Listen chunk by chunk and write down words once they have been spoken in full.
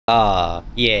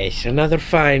Yes, another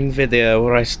fine video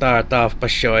where I start off by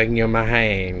showing you my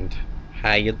hand.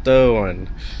 How you doing?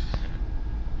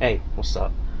 Hey, what's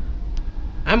up?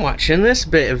 I'm watching this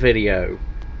bit of video.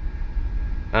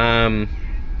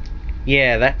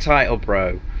 Yeah, that title,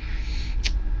 bro.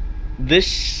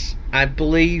 This, I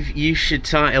believe you should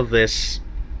title this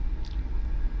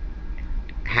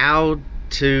How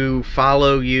to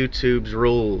Follow YouTube's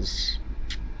Rules.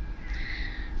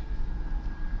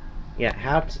 Yeah,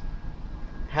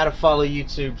 how to follow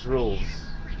YouTube's rules.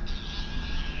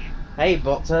 Hey,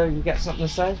 Botto, you got something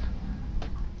to say?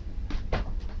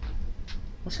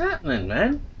 What's happening,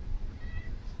 man?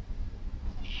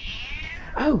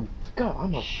 Oh, God,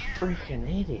 I'm a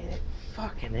freaking idiot.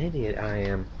 Fucking idiot I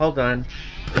am. Hold on.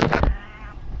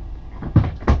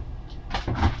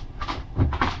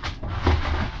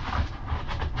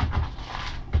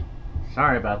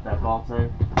 Sorry about that,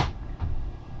 Balto.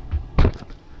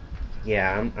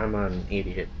 Yeah, I'm an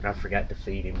idiot. I forgot to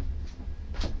feed him.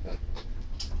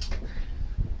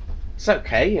 It's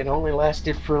okay, it only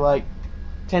lasted for like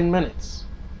 10 minutes.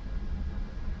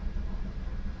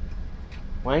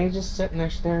 Why are you just sitting there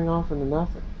staring off into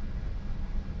nothing?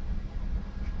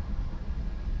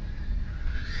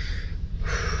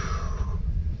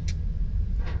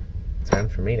 Time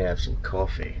for me to have some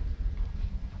coffee.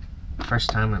 First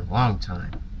time in a long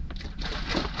time.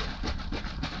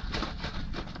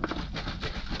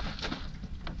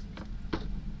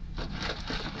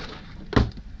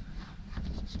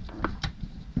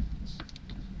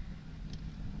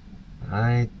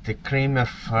 Alright, the creamer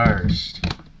first.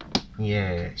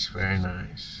 Yes, very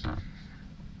nice.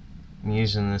 I'm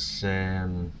using this,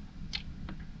 there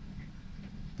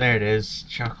it is,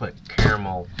 chocolate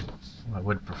caramel. I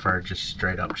would prefer just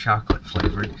straight up chocolate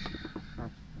flavored.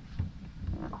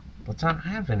 But I don't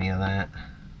have any of that.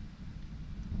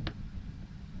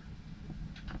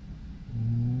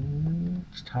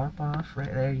 Just top off, right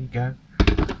there you go.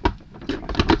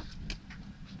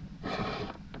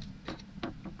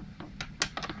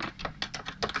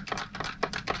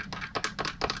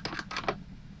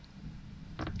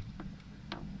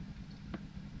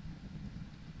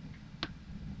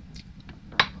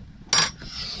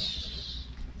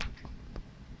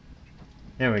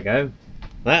 There we go.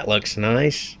 That looks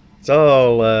nice. It's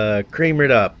all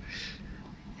creamered up.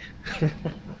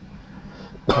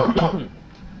 Not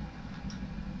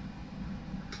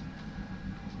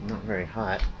very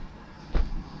hot.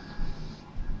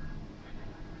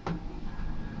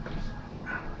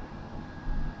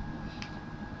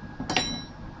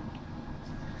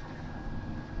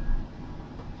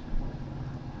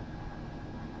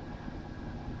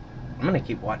 I'm gonna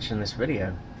keep watching this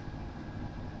video.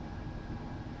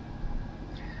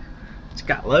 It's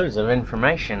got loads of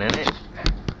information in it.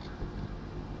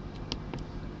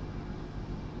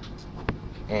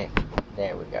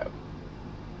 There we go.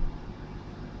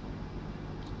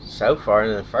 So far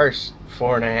in the first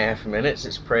 4.5 minutes,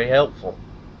 it's pretty helpful.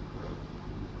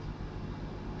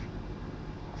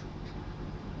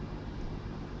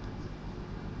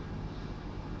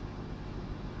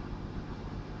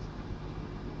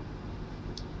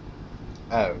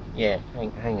 Oh, yeah,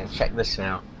 hang on, check this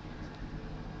out.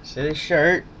 See this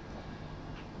shirt?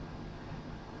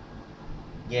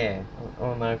 Yeah, I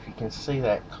don't know if you can see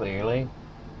that clearly.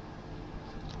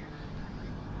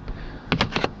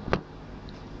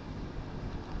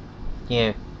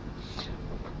 Yeah,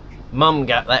 Mum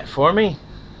got that for me,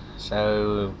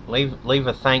 so leave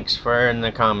a thanks for her in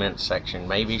the comments section.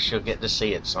 Maybe she'll get to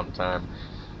see it sometime.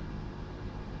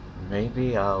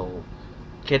 Maybe I'll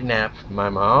kidnap my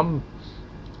mom,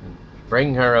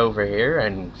 bring her over here,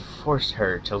 and force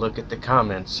her to look at the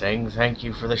comments saying thank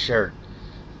you for the shirt.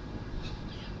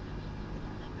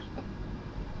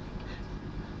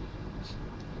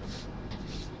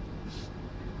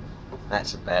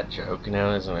 That's a bad joke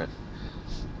now, isn't it?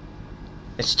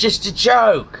 It's just a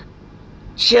joke.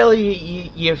 Chill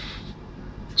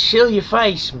chill your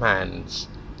face, mans.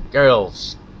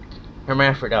 Girls.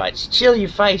 Hermaphrodites. Chill your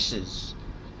faces.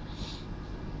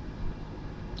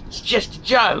 It's just a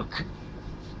joke.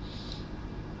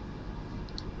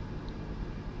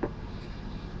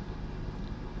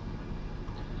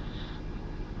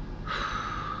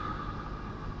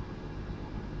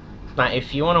 Now,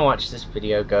 if you want to watch this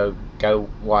video, go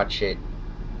watch it.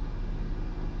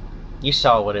 You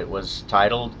saw what it was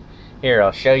titled. Here,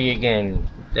 I'll show you again.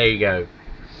 There you go.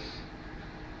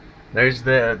 There's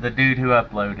the dude who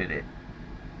uploaded it.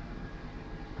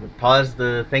 Pause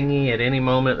the thingy at any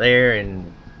moment there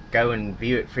and go and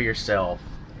view it for yourself.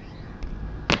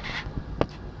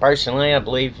 Personally, I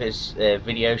believe his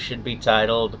video should be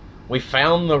titled, "We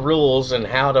found the rules and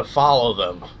how to follow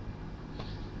them."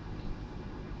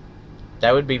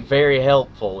 That would be very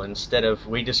helpful instead of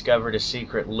 "we discovered a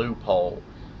secret loophole."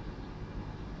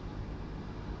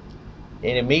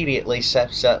 It immediately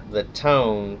sets up the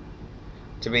tone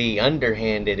to be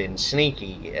underhanded and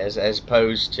sneaky as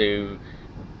opposed to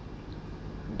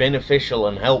beneficial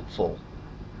and helpful.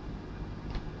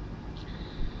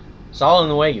 It's all in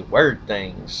the way you word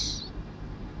things.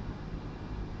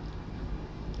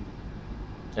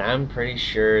 I'm pretty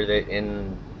sure that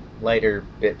in later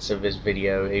bits of his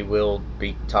video he will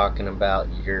be talking about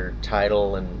your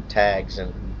title and tags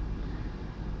and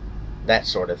that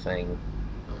sort of thing.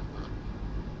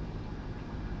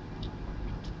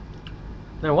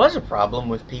 There was a problem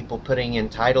with people putting in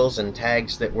titles and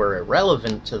tags that were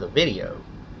irrelevant to the video.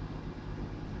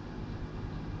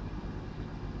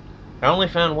 I only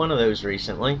found one of those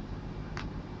recently.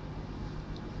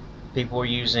 People were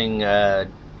using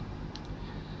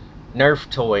Nerf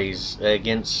toys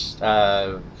against,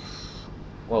 what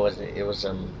was it? It was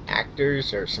some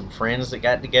actors or some friends that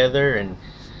got together and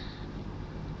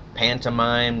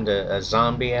pantomimed a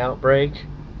zombie outbreak.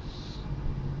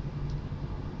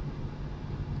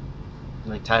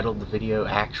 And they titled the video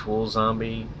 "Actual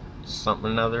Zombie Something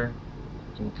or Another."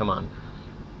 Come on.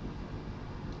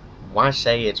 Why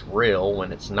say it's real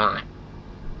when it's not?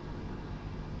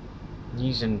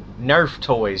 Using Nerf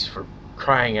toys, for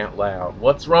crying out loud.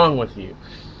 What's wrong with you?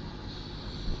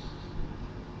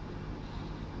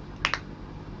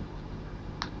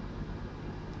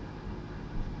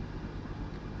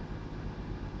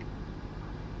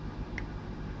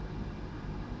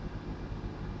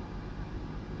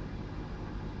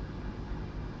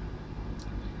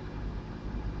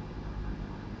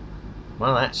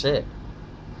 Well, that's it.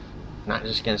 Not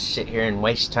just gonna sit here and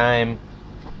waste time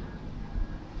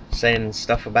saying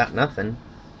stuff about nothing.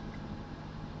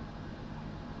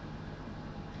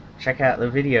 Check out the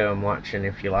video I'm watching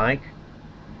if you like.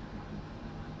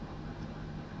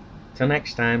 Till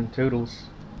next time, toodles.